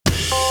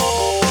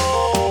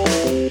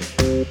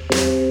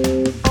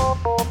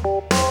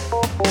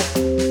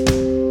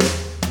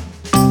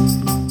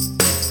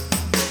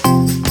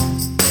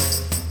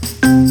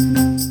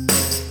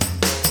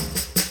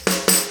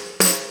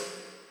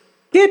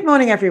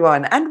morning,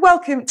 everyone, and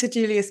welcome to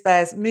Julius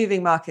Baer's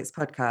Moving Markets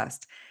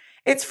podcast.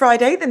 It's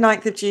Friday, the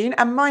 9th of June,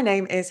 and my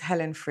name is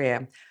Helen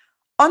Freer.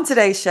 On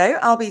today's show,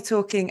 I'll be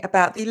talking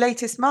about the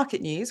latest market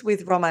news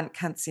with Roman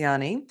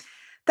Canziani.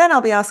 Then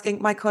I'll be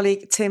asking my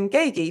colleague Tim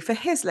Gagie for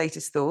his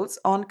latest thoughts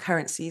on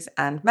currencies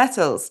and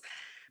metals.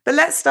 But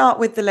let's start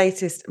with the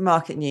latest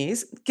market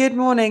news. Good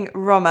morning,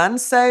 Roman.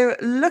 So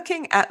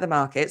looking at the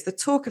markets, the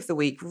talk of the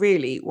week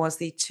really was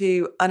the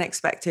two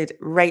unexpected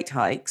rate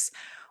hikes,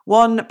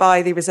 one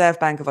by the Reserve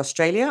Bank of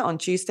Australia on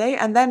Tuesday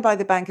and then by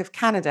the Bank of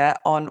Canada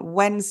on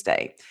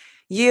Wednesday.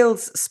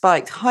 Yields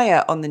spiked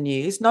higher on the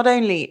news, not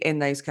only in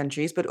those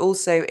countries, but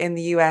also in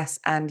the US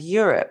and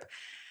Europe.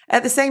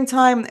 At the same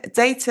time,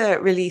 data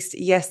released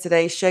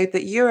yesterday showed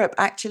that Europe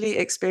actually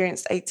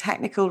experienced a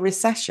technical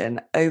recession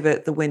over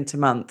the winter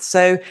months.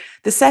 So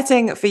the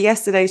setting for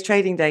yesterday's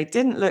trading day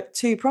didn't look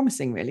too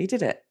promising, really,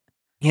 did it?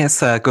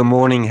 Yes, good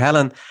morning,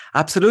 Helen.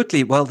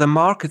 Absolutely. Well, the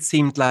market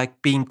seemed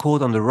like being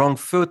caught on the wrong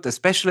foot,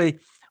 especially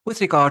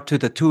with regard to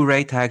the two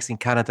rate hikes in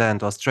Canada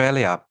and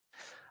Australia.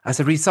 As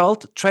a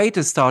result,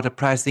 traders started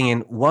pricing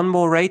in one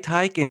more rate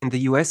hike in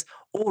the US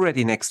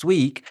already next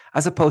week,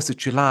 as opposed to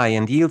July,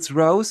 and yields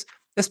rose,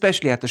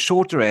 especially at the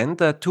shorter end.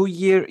 The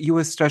two-year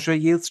US Treasury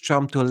yields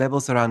jumped to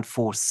levels around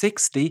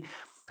 460,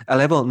 a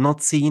level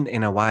not seen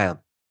in a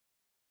while.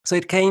 So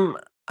it came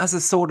as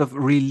a sort of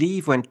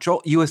relief when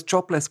US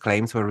jobless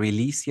claims were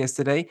released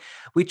yesterday,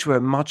 which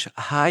were much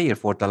higher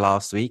for the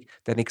last week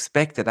than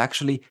expected,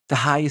 actually the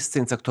highest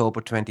since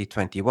October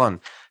 2021.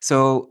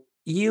 So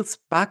yields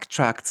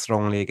backtracked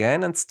strongly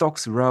again and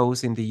stocks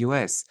rose in the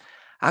US.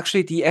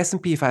 Actually, the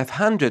S&P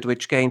 500,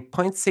 which gained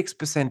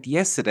 0.6%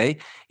 yesterday,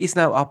 is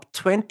now up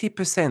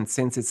 20%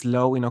 since its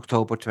low in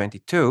October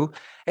 22,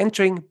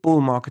 entering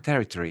bull market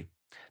territory.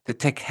 The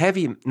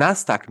tech-heavy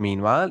Nasdaq,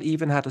 meanwhile,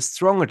 even had a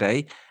stronger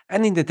day,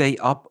 ending the day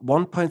up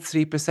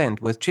 1.3%,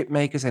 with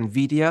chipmakers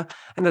Nvidia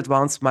and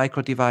advanced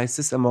micro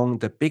devices among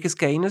the biggest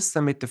gainers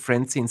amid the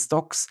frenzy in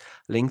stocks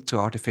linked to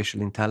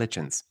artificial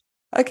intelligence.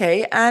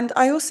 Okay, and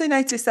I also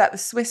noticed that the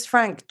Swiss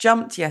franc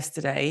jumped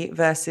yesterday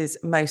versus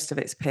most of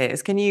its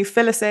peers. Can you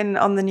fill us in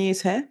on the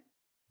news here?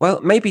 Well,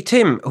 maybe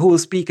Tim, who will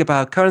speak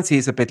about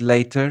currencies a bit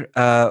later,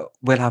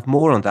 will have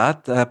more on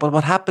that. But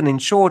what happened in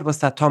short was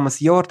that Thomas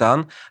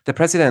Jordan, the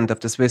president of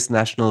the Swiss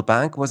National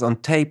Bank, was on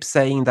tape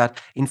saying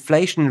that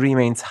inflation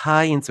remains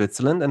high in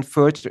Switzerland and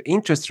further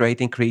interest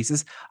rate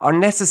increases are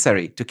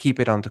necessary to keep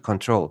it under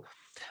control.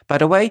 By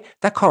the way,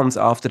 that comes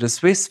after the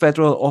Swiss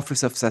Federal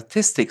Office of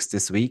Statistics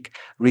this week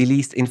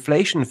released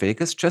inflation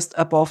figures just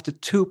above the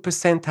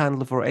 2%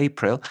 handle for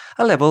April,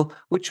 a level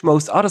which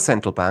most other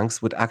central banks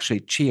would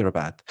actually cheer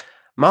about.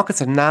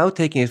 Markets are now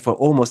taking it for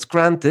almost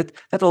granted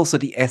that also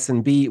the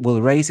SNB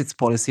will raise its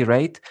policy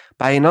rate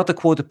by another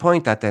quarter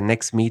point at their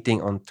next meeting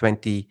on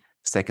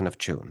 22nd of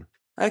June.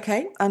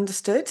 Okay,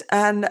 understood.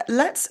 And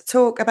let's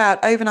talk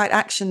about overnight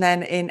action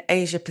then in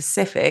Asia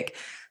Pacific.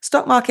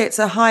 Stock markets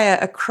are higher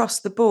across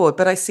the board,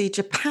 but I see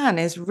Japan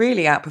is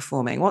really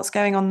outperforming. What's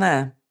going on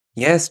there?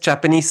 Yes,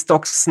 Japanese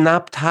stocks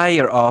snapped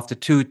higher after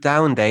two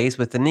down days,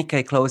 with the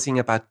Nikkei closing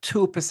about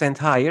 2%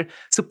 higher,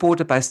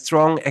 supported by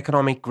strong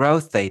economic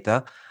growth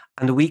data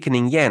and a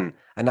weakening yen,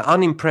 and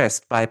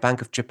unimpressed by Bank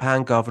of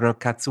Japan Governor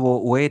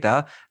Katsuo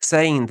Ueda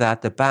saying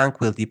that the bank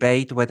will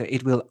debate whether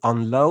it will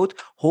unload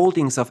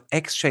holdings of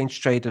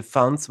exchange-traded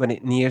funds when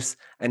it nears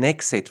an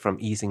exit from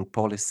easing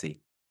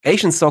policy.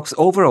 Asian stocks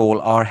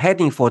overall are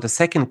heading for the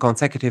second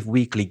consecutive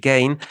weekly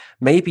gain,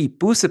 maybe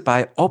boosted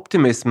by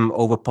optimism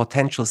over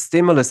potential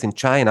stimulus in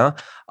China,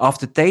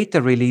 after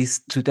data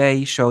released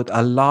today showed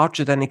a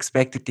larger than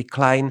expected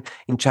decline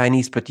in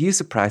Chinese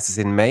producer prices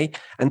in May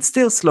and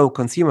still slow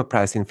consumer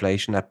price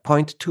inflation at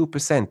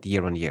 0.2%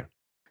 year on year.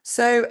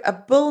 So, a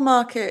bull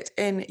market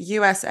in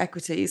US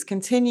equities,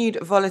 continued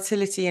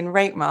volatility in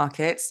rate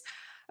markets,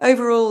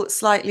 overall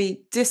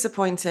slightly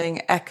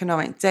disappointing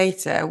economic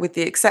data, with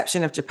the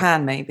exception of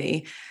Japan,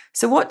 maybe.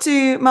 So, what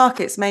do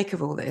markets make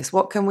of all this?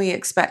 What can we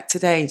expect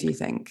today, do you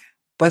think?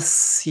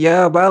 But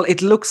yeah, well,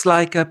 it looks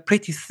like a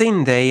pretty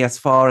thin day as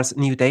far as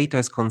new data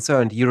is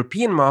concerned.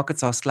 European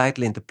markets are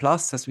slightly in the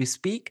plus as we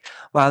speak,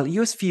 while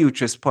US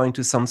futures point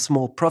to some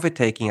small profit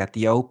taking at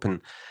the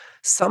open.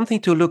 Something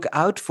to look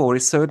out for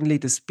is certainly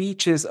the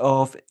speeches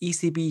of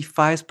ECB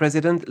Vice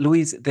President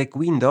Luis de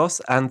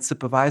Guindos and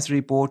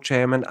Supervisory Board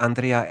Chairman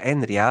Andrea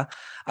Enria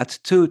at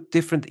two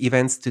different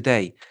events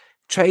today.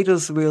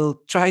 Traders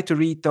will try to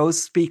read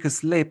those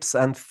speakers' lips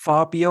and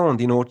far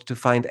beyond in order to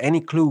find any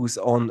clues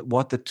on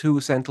what the two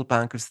central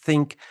bankers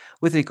think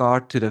with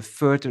regard to the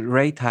further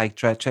rate hike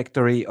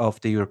trajectory of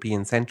the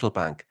European Central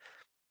Bank.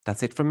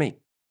 That's it from me.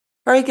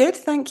 Very good.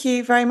 Thank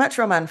you very much,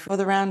 Roman, for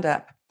the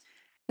roundup.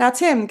 Now,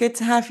 Tim, good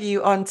to have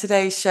you on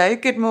today's show.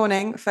 Good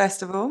morning,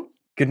 first of all.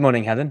 Good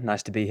morning, Helen.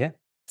 Nice to be here.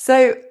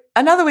 So,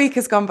 another week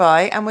has gone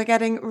by and we're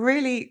getting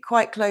really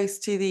quite close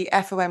to the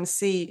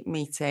FOMC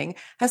meeting.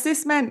 Has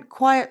this meant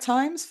quiet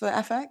times for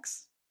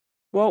FX?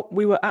 Well,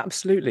 we were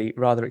absolutely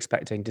rather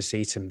expecting to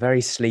see some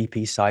very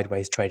sleepy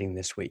sideways trading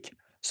this week,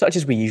 such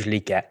as we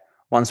usually get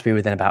once we were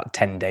within about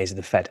 10 days of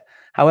the Fed.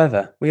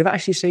 However, we have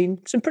actually seen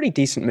some pretty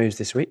decent moves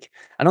this week,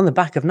 and on the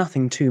back of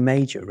nothing too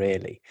major,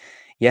 really.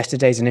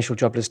 Yesterday's initial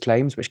jobless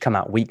claims, which come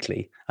out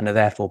weekly and are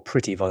therefore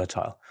pretty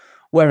volatile,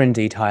 were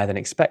indeed higher than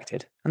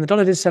expected, and the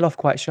dollar did sell off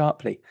quite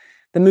sharply.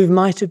 The move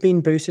might have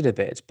been boosted a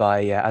bit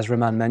by, as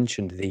Roman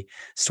mentioned, the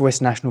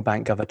Swiss National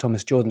Bank Governor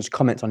Thomas Jordan's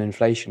comments on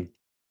inflation.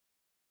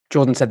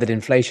 Jordan said that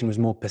inflation was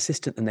more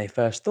persistent than they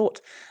first thought,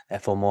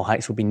 therefore more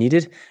hikes will be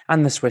needed,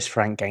 and the Swiss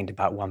franc gained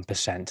about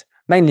 1%,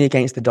 mainly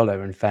against the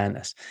dollar in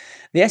fairness.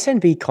 The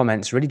SNB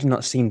comments really do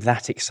not seem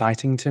that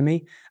exciting to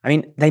me. I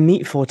mean, they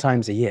meet 4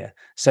 times a year,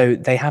 so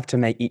they have to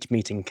make each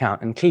meeting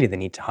count, and clearly they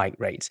need to hike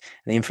rates.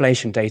 And the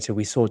inflation data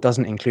we saw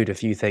doesn't include a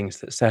few things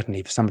that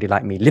certainly for somebody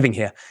like me living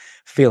here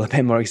feel a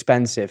bit more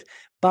expensive,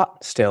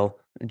 but still,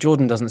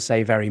 Jordan doesn't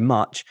say very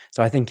much,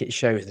 so I think it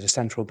shows that a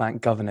central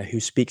bank governor who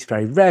speaks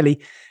very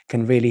rarely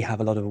can really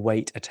have a lot of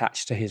weight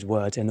attached to his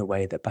words in a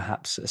way that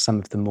perhaps some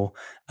of the more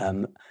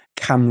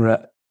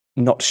camera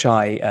not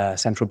shy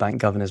central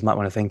bank governors might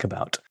want to think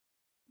about.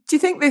 Do you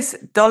think this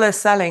dollar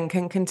selling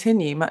can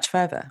continue much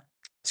further?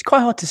 It's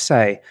quite hard to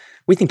say.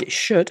 We think it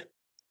should,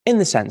 in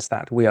the sense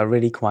that we are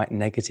really quite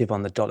negative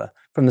on the dollar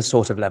from the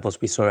sort of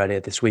levels we saw earlier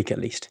this week at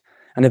least,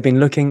 and have been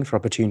looking for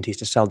opportunities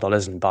to sell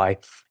dollars and buy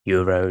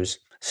euros,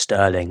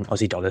 sterling,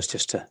 Aussie dollars,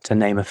 just to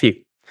name a few.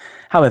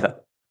 However,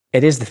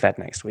 it is the Fed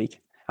next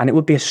week, and it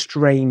would be a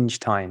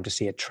strange time to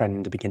see a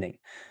trend beginning,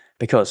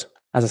 because,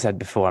 as I said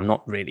before, I'm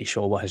not really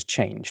sure what has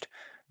changed.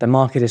 The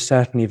market is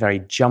certainly very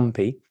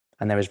jumpy,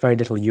 and there is very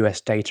little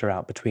US data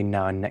out between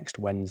now and next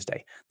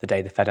Wednesday, the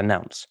day the Fed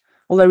announce,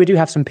 although we do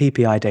have some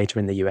PPI data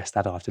in the US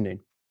that afternoon.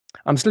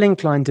 I'm still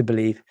inclined to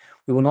believe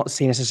we will not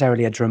see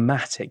necessarily a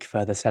dramatic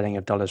further selling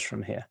of dollars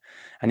from here.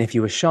 And if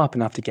you were sharp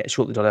enough to get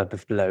short the dollar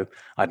below,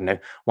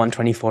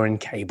 124 in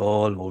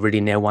cable or really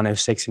near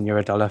 106 in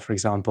euro dollar, for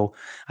example,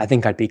 I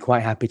think I'd be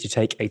quite happy to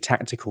take a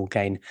tactical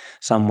gain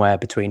somewhere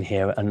between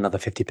here and another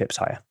 50 pips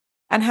higher.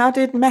 And how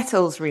did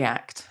metals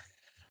react?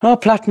 Well,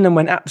 platinum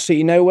went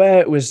absolutely nowhere.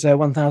 It was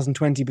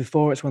 1,020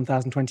 before, it's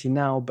 1,020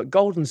 now, but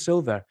gold and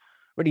silver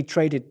really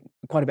traded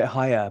quite a bit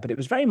higher, but it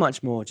was very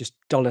much more just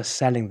dollar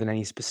selling than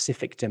any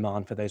specific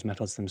demand for those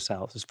metals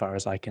themselves, as far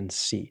as I can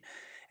see.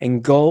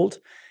 In gold,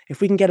 if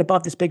we can get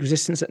above this big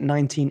resistance at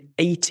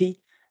 1980,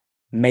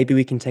 maybe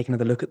we can take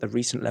another look at the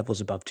recent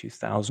levels above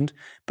 2,000,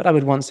 but I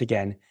would once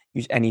again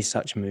use any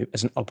such move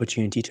as an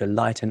opportunity to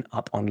lighten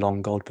up on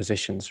long gold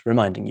positions,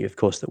 reminding you, of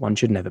course, that one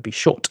should never be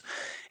short.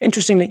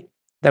 Interestingly,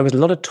 there was a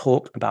lot of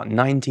talk about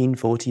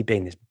 1940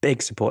 being this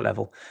big support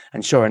level,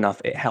 and sure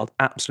enough, it held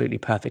absolutely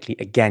perfectly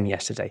again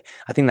yesterday.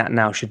 I think that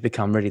now should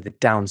become really the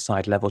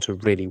downside level to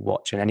really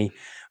watch, and any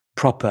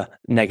proper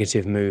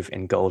negative move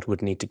in gold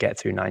would need to get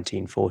through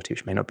 1940,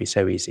 which may not be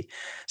so easy.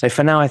 So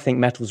for now, I think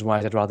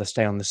metals-wise, I'd rather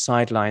stay on the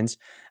sidelines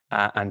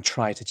and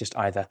try to just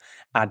either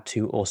add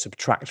to or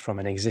subtract from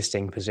an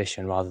existing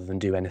position rather than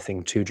do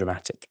anything too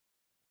dramatic.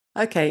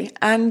 Okay,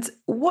 and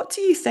what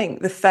do you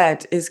think the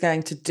Fed is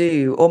going to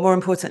do, or more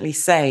importantly,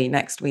 say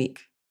next week?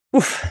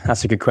 Oof,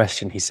 that's a good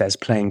question, he says,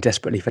 playing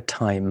desperately for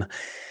time.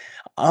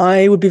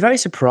 I would be very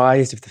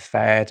surprised if the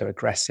Fed are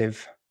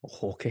aggressive or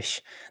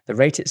hawkish. The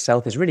rate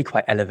itself is really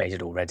quite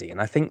elevated already,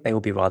 and I think they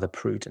will be rather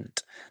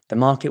prudent. The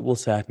market will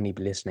certainly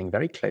be listening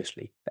very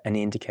closely for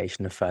any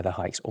indication of further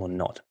hikes or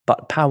not,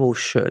 but Powell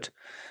should,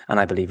 and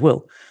I believe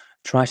will,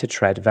 try to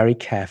tread very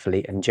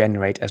carefully and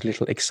generate as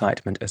little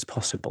excitement as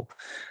possible.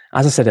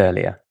 As I said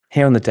earlier,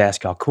 here on the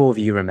desk, our core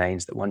view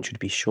remains that one should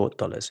be short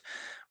dollars.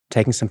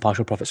 Taking some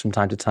partial profits from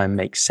time to time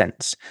makes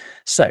sense.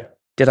 So,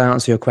 did I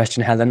answer your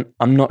question, Helen?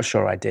 I'm not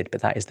sure I did, but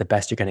that is the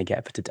best you're going to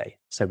get for today.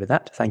 So with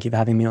that, thank you for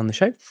having me on the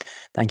show.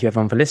 Thank you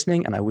everyone for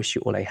listening, and I wish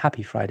you all a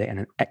happy Friday and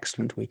an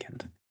excellent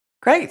weekend.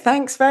 Great.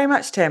 Thanks very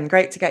much, Tim.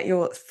 Great to get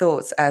your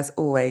thoughts as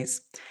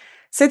always.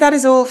 So that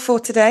is all for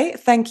today.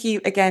 Thank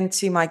you again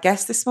to my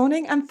guest this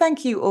morning, and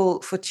thank you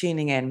all for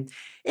tuning in.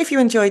 If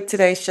you enjoyed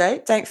today's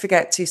show, don't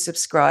forget to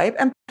subscribe,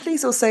 and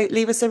please also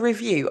leave us a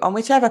review on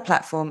whichever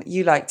platform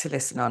you like to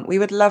listen on. We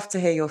would love to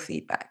hear your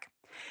feedback.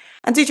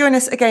 And do join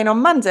us again on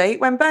Monday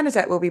when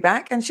Bernadette will be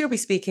back, and she'll be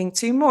speaking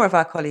to more of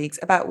our colleagues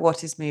about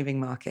what is moving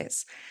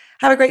markets.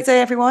 Have a great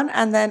day, everyone,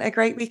 and then a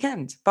great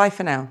weekend. Bye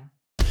for now.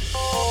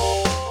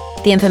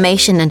 The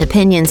information and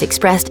opinions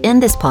expressed in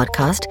this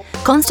podcast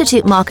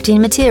constitute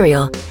marketing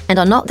material and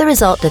are not the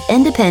result of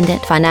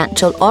independent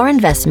financial or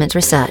investment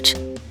research.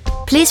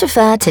 Please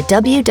refer to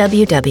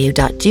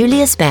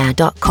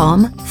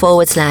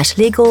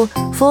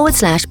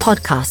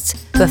www.juliusbaer.com/legal/podcasts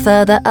for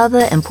further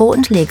other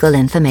important legal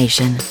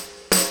information.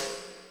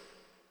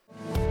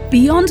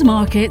 Beyond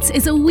Markets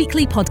is a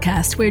weekly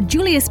podcast where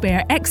Julius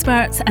Baer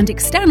experts and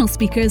external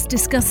speakers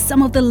discuss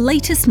some of the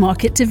latest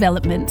market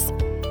developments.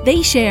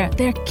 They share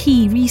their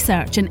key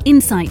research and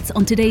insights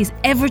on today's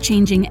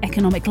ever-changing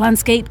economic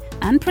landscape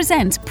and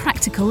present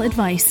practical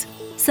advice.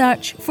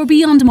 Search for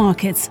Beyond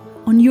Markets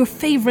on your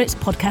favourite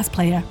podcast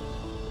player.